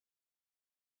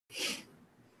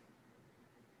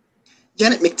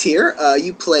Janet McTeer,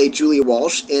 you play Juli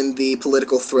Walsh in the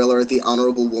political thriller The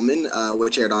Honroable Woman,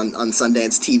 which aired on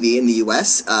Sundance TV in the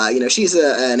US. She's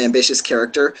an ambitious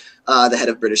character, the head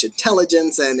of British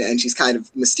intelligence, and she's kind of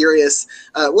mysterious.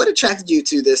 What attracted you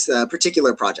to this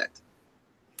particular project?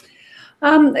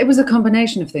 It was a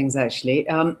combination of things, actually.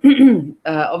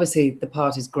 Obviously, the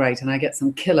part is great, and I get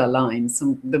some killer lines,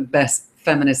 some of the best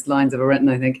feminist lines ever written,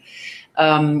 I think.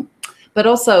 But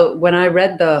also, when I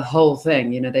read the whole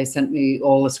thing, they sent me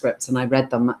all the scripts and I read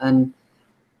them. And,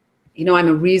 I'm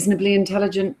a reasonably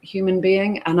intelligent human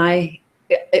being. And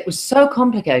it was so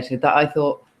complicated that I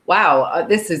thought, wow, I'm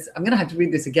going to have to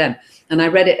read this again. And I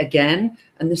read it again.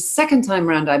 And the second time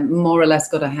around, I more or less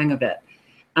got a hang of it.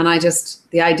 And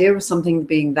the idea of something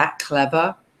being that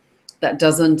clever, that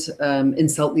doesn't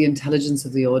insult the intelligence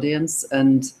of the audience,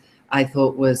 and I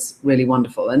thought was really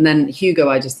wonderful. And then Hugo,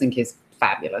 I just think is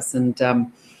fabulous.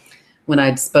 And when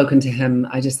I'd spoken to him,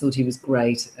 I just thought he was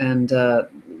great. And,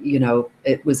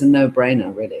 it was a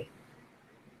no-brainer, really.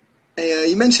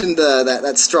 You mentioned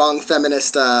that strong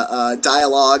feminist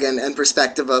dialogue and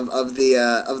perspective of the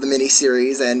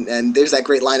miniseries, and there's that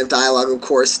great line of dialogue, of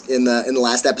course, in the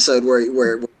last episode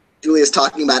where Julia's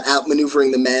talking about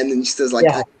outmaneuvering the men, and she says, like,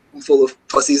 yeah. I'm full of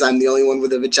pussies, I'm the only one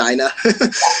with a vagina.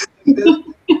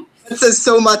 It says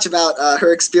so much about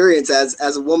her experience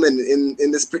as a woman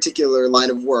in this particular line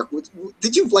of work.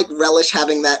 Did you relish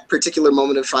having that particular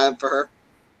moment of triumph for her?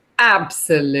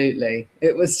 Absolutely.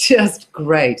 It was just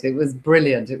great. It was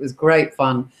brilliant. It was great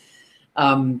fun.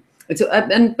 But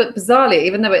bizarrely,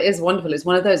 even though it is wonderful, it's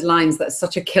one of those lines that's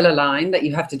such a killer line that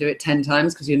you have to do it 10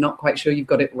 times because you're not quite sure you've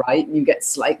got it right, and you get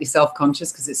slightly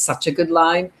self-conscious because it's such a good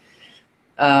line.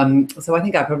 So I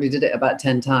think I probably did it about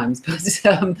 10 times.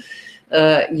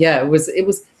 But yeah, it was,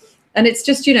 and it's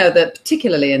just, that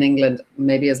particularly in England,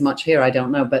 maybe as much here, I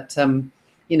don't know, but,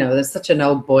 there's such an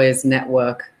old boys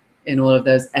network in all of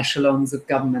those echelons of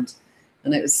government.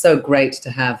 And it was so great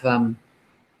to have,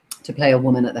 to play a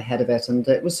woman at the head of it. And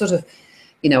it was sort of,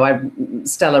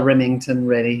 Stella Rimington,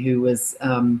 really, who was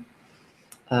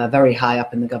very high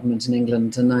up in the government in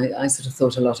England. And I sort of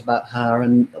thought a lot about her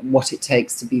and what it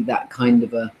takes to be that kind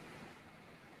of a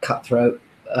cutthroat,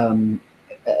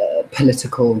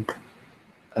 political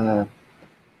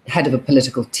head of a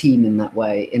political team in that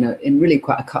way, in really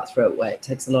quite a cutthroat way. It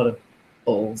takes a lot of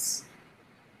balls.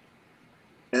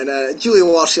 And Juli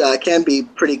Walsh can be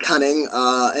pretty cunning,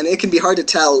 and it can be hard to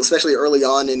tell, especially early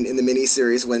on in the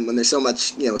miniseries when there's so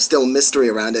much still mystery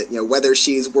around it. Whether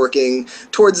she's working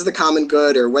towards the common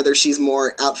good or whether she's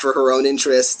more out for her own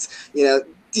interests.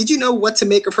 Did you know what to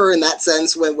make of her in that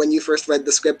sense when you first read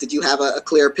the script? Did you have a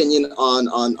clear opinion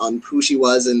on who she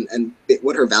was and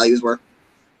what her values were?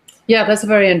 Yeah, that's a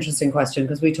very interesting question,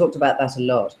 because we talked about that a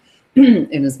lot.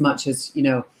 In as much as,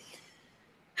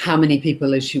 how many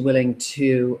people is she willing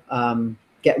to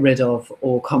get rid of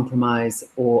or compromise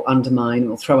or undermine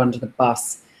or throw under the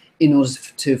bus in order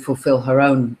to fulfill her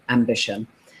own ambition?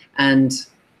 And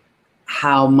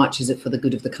how much is it for the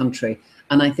good of the country?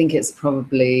 And I think it's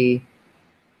probably,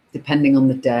 depending on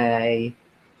the day,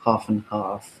 half and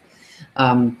half.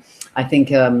 I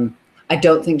think, I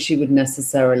don't think she would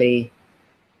necessarily,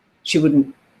 she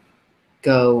wouldn't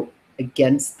go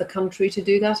against the country to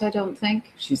do that, I don't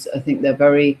think. I think they're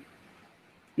very,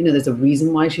 there's a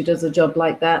reason why she does a job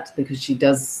like that, because she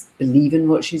does believe in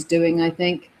what she's doing, I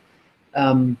think.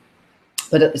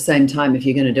 But at the same time, if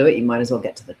you're going to do it, you might as well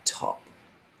get to the top.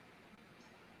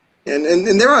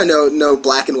 And there are no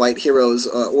black and white heroes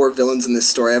or villains in this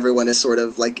story. Everyone is sort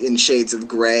of in shades of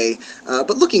gray.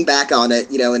 But looking back on it,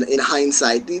 in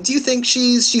hindsight, do you think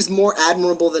she's more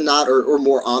admirable than not, or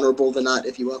more honorable than not,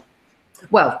 if you will?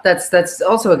 Well, that's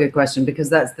also a good question, because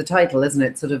that's the title, isn't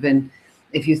it? Sort of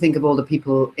if you think of all the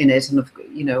people in it, and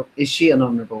is she an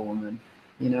honorable woman?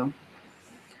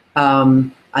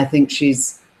 I think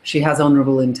she has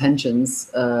honorable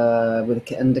intentions,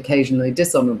 and occasionally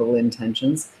dishonorable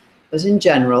intentions. But in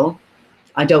general,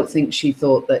 I don't think she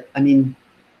thought that,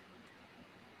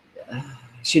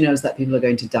 she knows that people are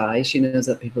going to die. She knows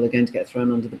that people are going to get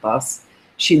thrown under the bus.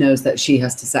 She knows that she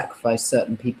has to sacrifice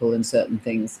certain people and certain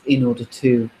things in order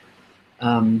to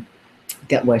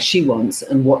get where she wants,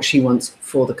 and what she wants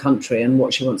for the country, and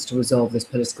what she wants to resolve this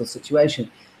political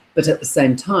situation. But at the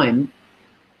same time,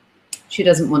 she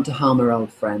doesn't want to harm her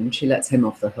old friend. She lets him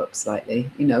off the hook slightly,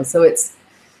 so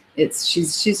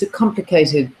she's a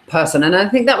complicated person. And I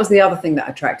think that was the other thing that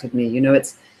attracted me.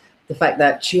 It's the fact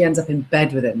that she ends up in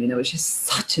bed with him. It's just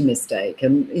such a mistake.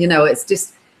 And, it's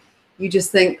just, you just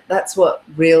think that's what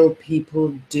real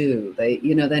people do.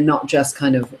 They're not just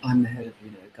kind of, I'm the head of,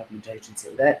 a government agency.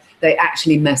 They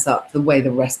actually mess up the way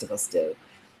the rest of us do.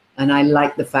 And I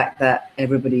like the fact that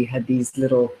everybody had these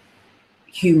little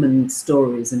human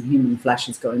stories and human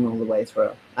flashes going all the way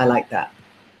through. I like that.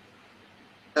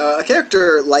 A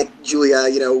character like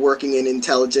Julia, working in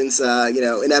intelligence,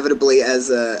 inevitably as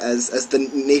the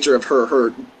nature of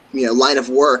her line of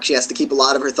work, she has to keep a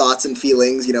lot of her thoughts and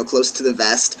feelings, close to the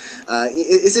vest.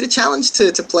 Is it a challenge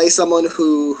to play someone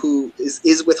who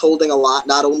is withholding a lot,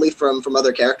 not only from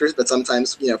other characters, but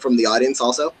sometimes from the audience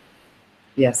also?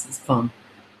 Yes, it's fun.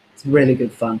 It's really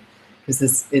good fun because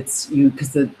that's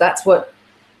where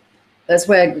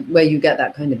you get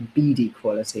that kind of beady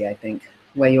quality, I think,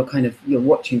 where you're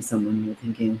watching someone and you're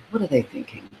thinking, what are they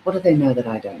thinking? What do they know that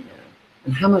I don't know?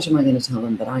 And how much am I going to tell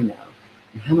them that I know?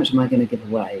 And how much am I going to give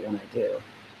away when I do?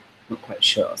 Not quite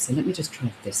sure. So let me just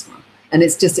try this one. And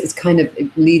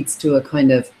it leads to a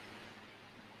kind of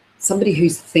somebody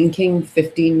who's thinking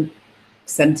 15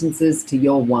 sentences to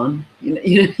your one,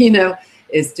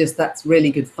 is just, that's really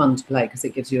good fun to play because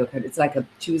it gives you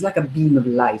she was like a beam of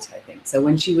light, I think. So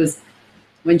when she was,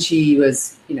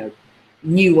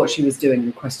 knew what she was doing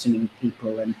and questioning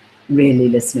people and really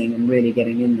listening and really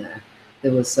getting in there,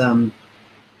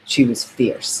 she was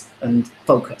fierce and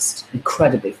focused,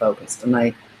 incredibly focused.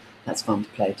 And that's fun to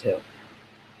play too.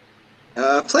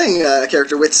 Playing a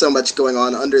character with so much going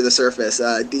on under the surface,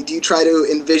 do you try to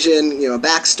envision, a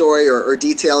backstory or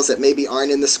details that maybe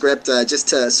aren't in the script, just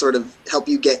to sort of help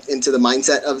you get into the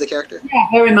mindset of the character? Yeah,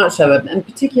 very much so. And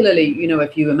particularly,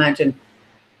 if you imagine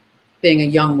being a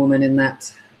young woman in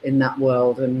that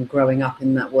world and growing up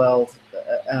in that world,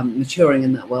 maturing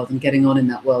in that world and getting on in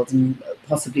that world, and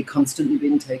possibly constantly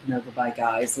being taken over by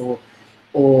guys, or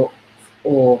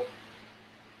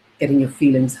getting your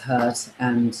feelings hurt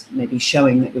and maybe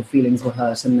showing that your feelings were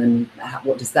hurt, and then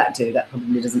what does that do? That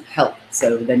probably doesn't help.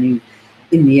 So then you,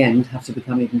 in the end, have to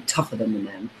become even tougher than the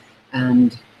men.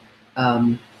 And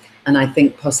I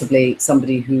think possibly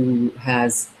somebody who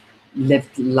has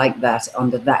lived like that,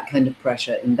 under that kind of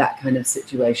pressure, in that kind of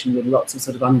situation with lots of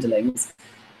sort of underlings,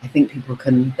 I think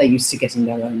they're used to getting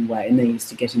their own way, and they're used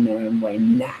to getting their own way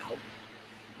now.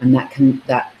 And that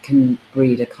can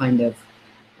breed a kind of,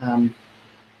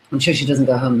 I'm sure she doesn't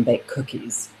go home and bake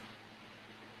cookies.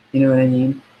 You know what I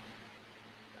mean?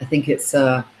 I think it's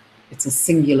a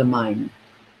singular mind.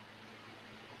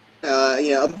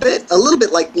 A little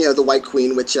bit like the White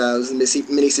Queen, which was a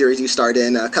miniseries you starred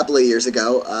in a couple of years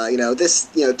ago. This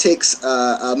takes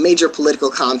a major political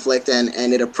conflict and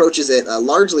it approaches it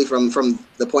largely from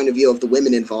the point of view of the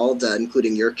women involved,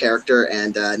 including your character,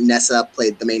 and Nessa,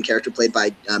 the main character, played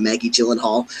by Maggie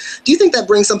Gyllenhaal. Do you think that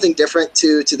brings something different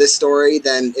to this story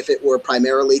than if it were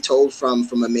primarily told from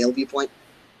a male viewpoint?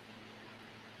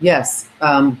 Yes.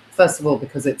 First of all,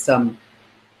 because it's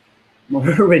more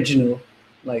original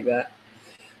like that,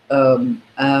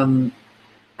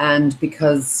 and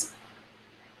because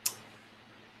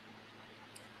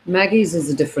Maggie's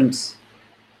is a different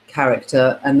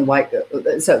character, and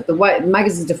Maggie's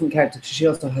is a different character because she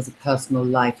also has a personal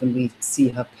life, and we see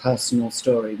her personal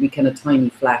story. We get a tiny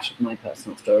flash of my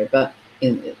personal story, but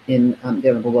in The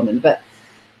Honorable Woman. But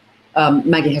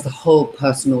Maggie has a whole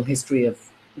personal history of,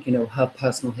 her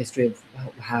personal history of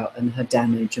how, and her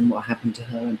damage and what happened to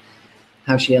her, and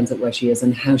how she ends up where she is,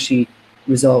 and how she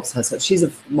resolves herself. She's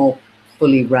a more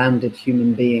fully rounded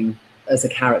human being as a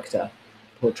character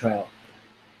portrayal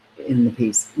in the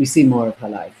piece. We see more of her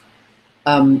life.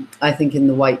 I think in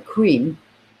The White Queen,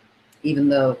 even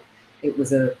though it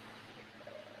was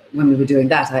when we were doing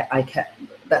that,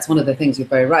 that's one of the things, you're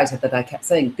very right, that I kept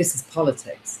saying, this is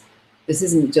politics. This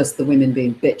isn't just the women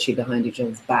being bitchy behind each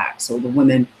other's backs, or the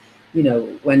women,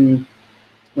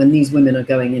 when these women are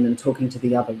going in and talking to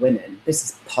the other women. This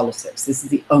is politics. This is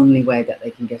the only way that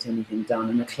they can get anything done.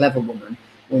 And a clever woman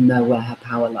will know where her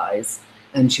power lies,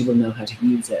 and she will know how to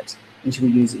use it. And she will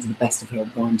use it to the best of her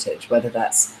advantage, whether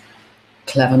that's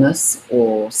cleverness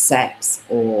or sex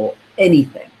or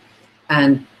anything.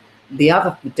 And the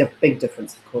other big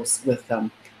difference, of course, with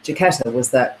Chiquetta was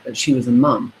that she was a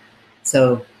mum.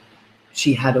 So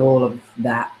she had all of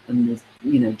that, and was,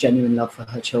 genuine love for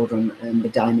her children and the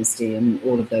dynasty and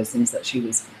all of those things that she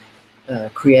was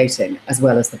creating, as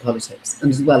well as the politics,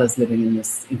 and as well as living in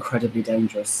this incredibly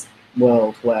dangerous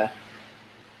world where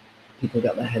people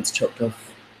got their heads chopped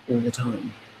off all the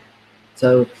time.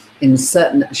 So she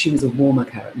was a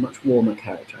much warmer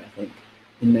character, I think,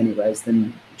 in many ways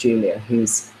than Julia, who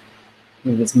was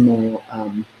more,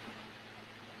 I'm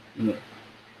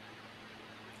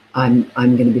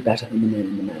going to be better than the men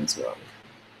in the men's world.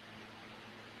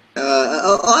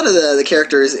 A lot of the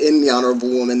characters in The Honorable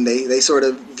Woman, they sort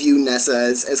of view Nessa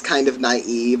as kind of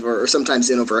naive or sometimes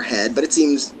in over her head, but it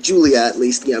seems Julia, at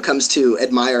least, comes to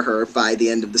admire her by the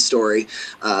end of the story.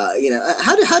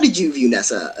 How did you view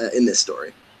Nessa in this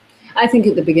story? I think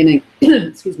at the beginning,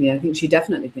 excuse me, I think she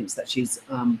definitely thinks that she's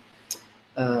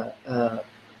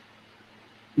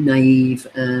naive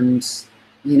and,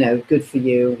 good for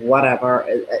you, whatever.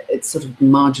 It's sort of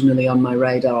marginally on my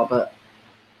radar,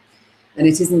 and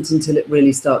it isn't until it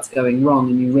really starts going wrong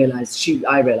and you realize,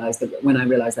 I realize that when I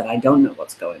realize that I don't know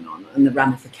what's going on and the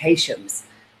ramifications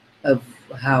of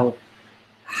how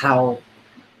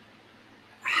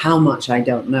much I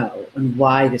don't know and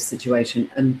why this situation,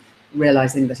 and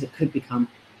realizing that it could become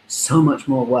so much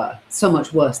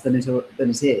worse than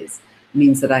it is,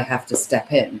 means that I have to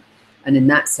step in. And in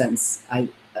that sense, at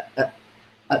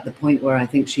the point where I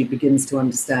think she begins to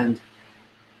understand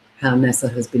how Nessa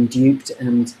has been duped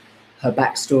and her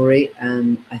backstory,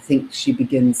 and I think she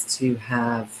begins to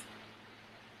have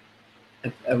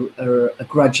a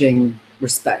grudging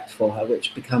respect for her,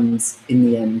 which becomes, in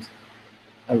the end,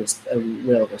 a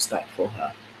real respect for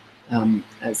her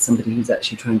as somebody who's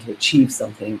actually trying to achieve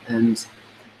something. And,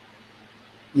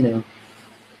 I'm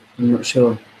not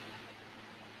sure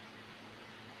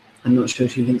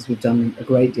she thinks we've done a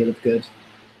great deal of good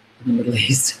in the Middle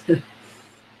East.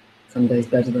 Some days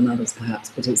better than others, perhaps,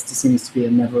 but it seems to be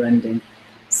a never-ending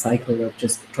cycle of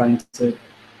just trying to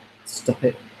stop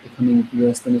it becoming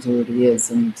worse than it already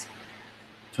is, and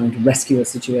trying to rescue a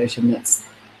situation that's,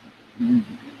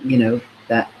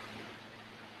 that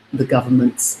the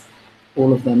governments,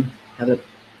 all of them, have a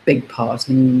big part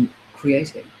in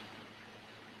creating.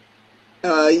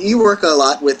 You work a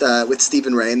lot with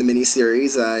Stephen Ray in the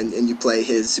miniseries, and you play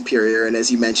his superior. And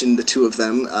as you mentioned, the two of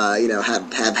them,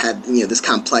 have had this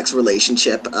complex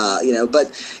relationship.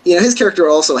 But his character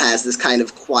also has this kind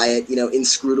of quiet,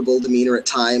 inscrutable demeanor at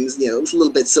times. It's a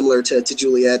little bit similar to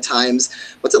Julia at times.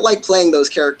 What's it like playing those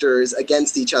characters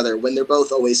against each other when they're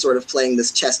both always sort of playing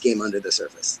this chess game under the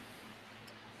surface?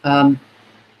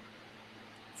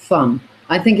 Fun.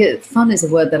 I think fun is a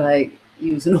word that I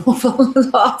use an awful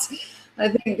lot. I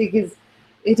think because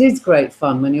it is great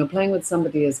fun when you're playing with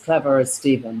somebody as clever as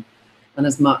Stephen and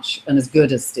as much and as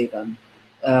good as Stephen.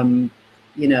 Then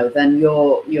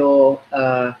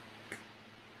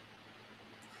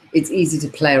it's easy to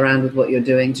play around with what you're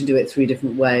doing, to do it 3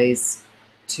 different ways,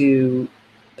 to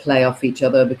play off each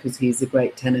other, because he's a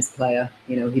great tennis player.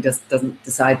 He just doesn't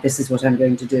decide this is what I'm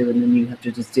going to do, and then you have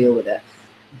to just deal with it.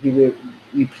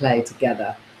 We play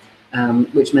together,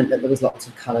 which meant that there was lots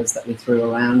of colours that we threw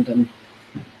around, and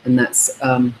that's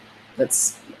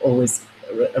always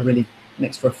really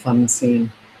makes for a fun scene.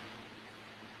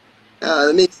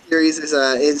 The miniseries is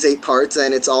 8 parts,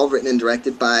 and it's all written and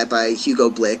directed by Hugo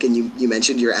Blick. And you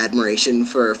mentioned your admiration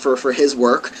for his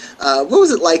work. What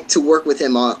was it like to work with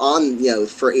him on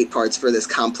for 8 parts for this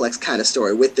complex kind of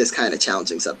story with this kind of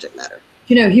challenging subject matter?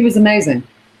 He was amazing.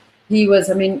 He was.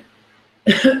 I mean,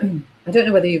 I don't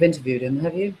know whether you've interviewed him.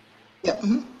 Have you? Yeah.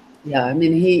 Mm-hmm. Yeah. I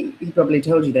mean, he probably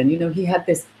told you then. He had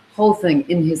this whole thing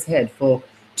in his head for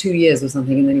 2 years or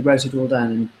something, and then he wrote it all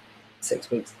down in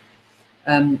 6 weeks.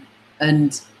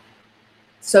 And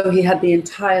so he had the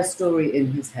entire story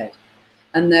in his head.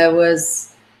 And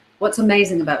what's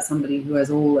amazing about somebody who has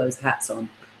all those hats on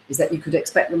is that you could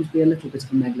expect them to be a little bit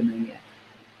of a megalomaniac.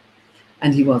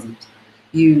 And he wasn't.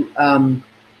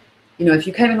 If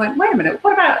you came and went, wait a minute,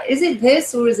 what about, is it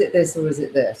this, or is it this, or is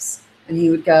it this? And he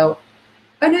would go,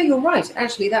 oh no, you're right,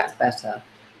 actually that's better.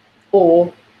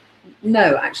 Or,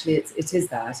 no, actually it is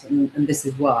that, and this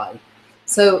is why.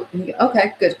 So,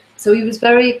 okay, good. So he was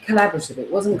very collaborative.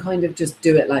 It wasn't kind of just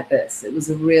do it like this. It was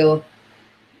a real,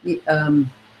 and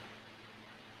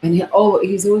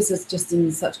he's always just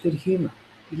in such good humor.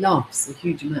 He laughs a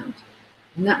huge amount.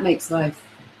 And that makes life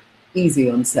easy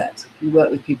on set. You work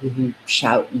with people who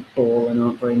shout and bawl and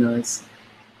aren't very nice.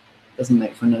 It doesn't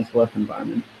make for a nice work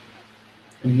environment.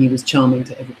 And he was charming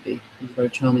to everybody. He was a very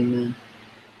charming man.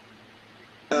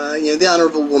 The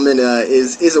Honorable Woman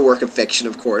is a work of fiction,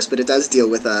 of course, but it does deal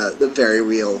with the very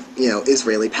real,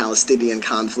 Israeli-Palestinian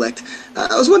conflict.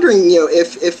 I was wondering,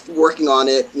 if working on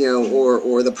it,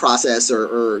 or the process,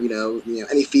 or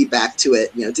any feedback to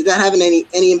it, did that have any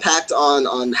impact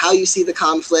on how you see the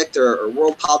conflict or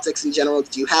world politics in general?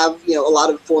 Did you have, a lot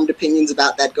of formed opinions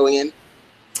about that going in?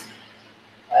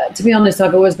 To be honest,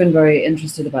 I've always been very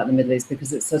interested about the Middle East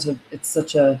because it's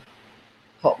such a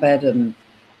hotbed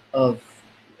of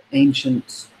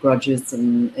ancient grudges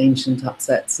and ancient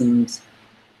upsets, and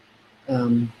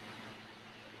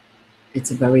it's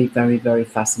a very, very, very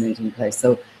fascinating place.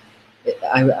 So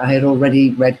I had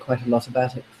already read quite a lot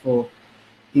about it before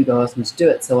Hugo asked me to do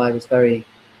it, so I was very,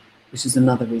 which is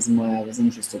another reason why I was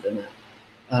interested in it.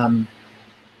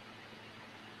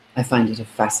 I find it a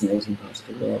fascinating part of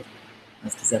the world,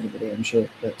 as does everybody, I'm sure,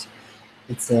 but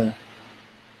it's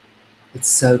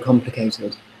so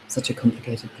complicated, such a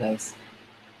complicated place.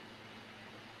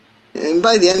 And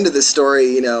by the end of the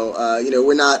story,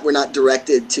 we're not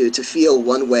directed to feel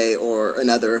one way or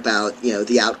another about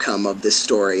the outcome of this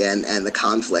story and the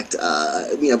conflict.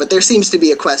 But there seems to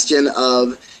be a question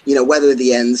of whether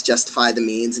the ends justify the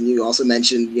means. And you also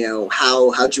mentioned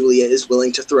how Julia is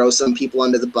willing to throw some people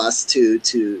under the bus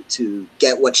to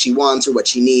get what she wants or what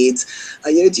she needs.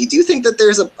 Do you think that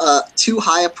there's a too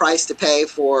high a price to pay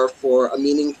for a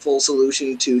meaningful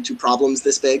solution to problems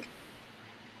this big?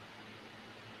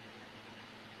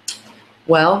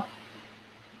 Well,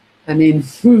 I mean,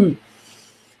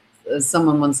 as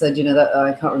someone once said, that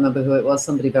I can't remember who it was,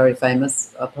 somebody very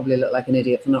famous. I'll probably look like an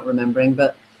idiot for not remembering,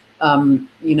 but the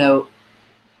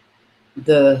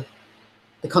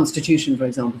Constitution, for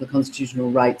example, the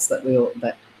constitutional rights that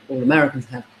all Americans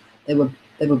have, they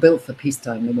were built for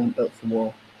peacetime. They weren't built for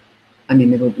war. I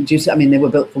mean, they were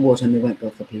built for wartime. They weren't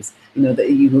built for peace. That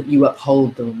you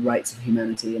uphold the rights of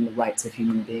humanity and the rights of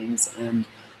human beings and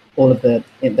all of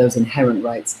those inherent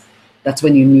rights. That's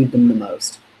when you need them the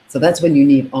most. So that's when you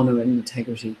need honor and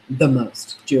integrity the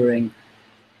most during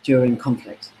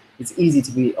conflict. It's easy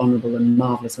to be honorable and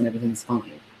marvelous when everything's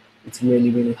fine. It's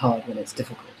really, really hard when it's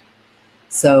difficult.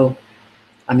 So,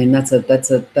 I mean, that's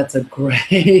a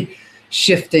great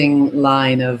shifting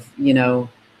line of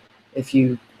if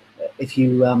you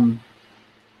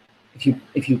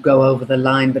go over the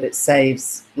line, but it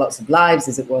saves lots of lives,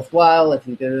 is it worthwhile? If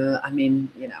you do, I mean,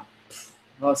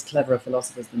 most cleverer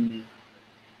philosophers than me.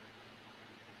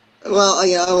 Well,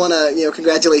 I want to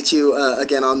congratulate you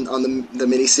again on the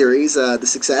miniseries, the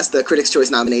success, the Critics' Choice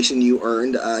nomination you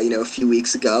earned a few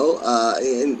weeks ago,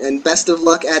 and best of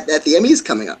luck at the Emmys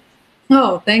coming up.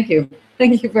 Oh, thank you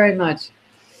very much.